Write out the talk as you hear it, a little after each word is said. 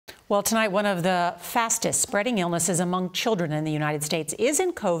Well, tonight, one of the fastest spreading illnesses among children in the United States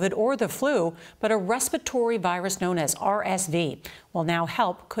isn't COVID or the flu, but a respiratory virus known as RSV. Well, now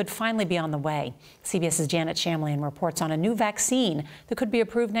help could finally be on the way. CBS's Janet Shamlian reports on a new vaccine that could be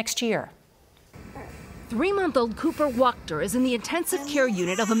approved next year. 3-month-old Cooper Wachter is in the intensive care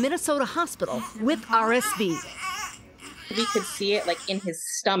unit of a Minnesota hospital with RSV. We could see it in his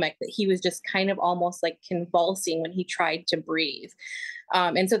stomach, that he was just kind of almost convulsing when he tried to breathe.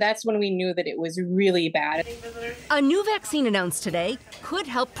 And so that's when we knew that it was really bad. A new vaccine announced today could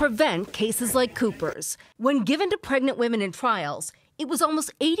help prevent cases like Cooper's. When given to pregnant women in trials, it was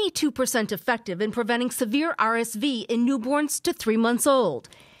almost 82% effective in preventing severe RSV in newborns to 3 months old,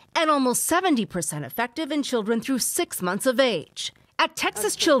 and almost 70% effective in children through 6 months of age. At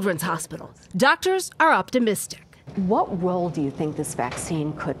Texas Children's Hospital, doctors are optimistic. What role do you think this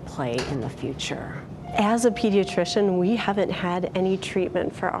vaccine could play in the future? As a pediatrician, we haven't had any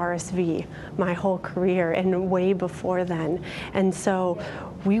treatment for RSV my whole career and way before then. And so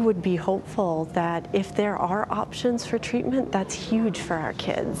we would be hopeful that if there are options for treatment, that's huge for our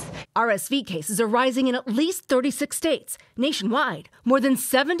kids. RSV cases are rising in at least 36 states. Nationwide, more than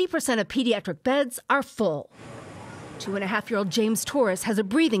 70% of pediatric beds are full. 2.5-year-old James Torres has a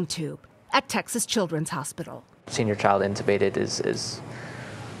breathing tube at Texas Children's Hospital. Seeing your child intubated is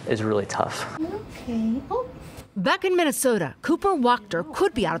really tough. Okay. Oh. Back in Minnesota, Cooper Wachter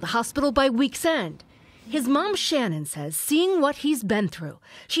could be out of the hospital by week's end. His mom, Shannon, says seeing what he's been through,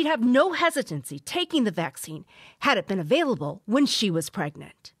 she'd have no hesitancy taking the vaccine had it been available when she was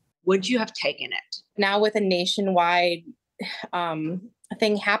pregnant. Would you have taken it? Now with a nationwide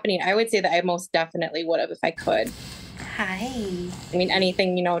thing happening, I would say that I most definitely would have if I could. Hi. I mean,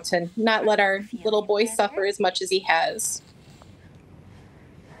 anything, to not let our little boy suffer as much as he has.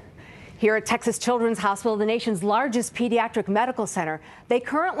 Here at Texas Children's Hospital, the nation's largest pediatric medical center, they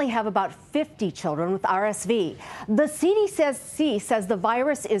currently have about 50 children with RSV. The CDC says the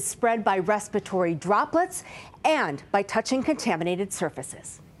virus is spread by respiratory droplets and by touching contaminated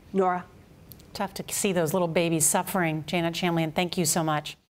surfaces. Norah. Tough to see those little babies suffering. Janet Shamlian, thank you so much.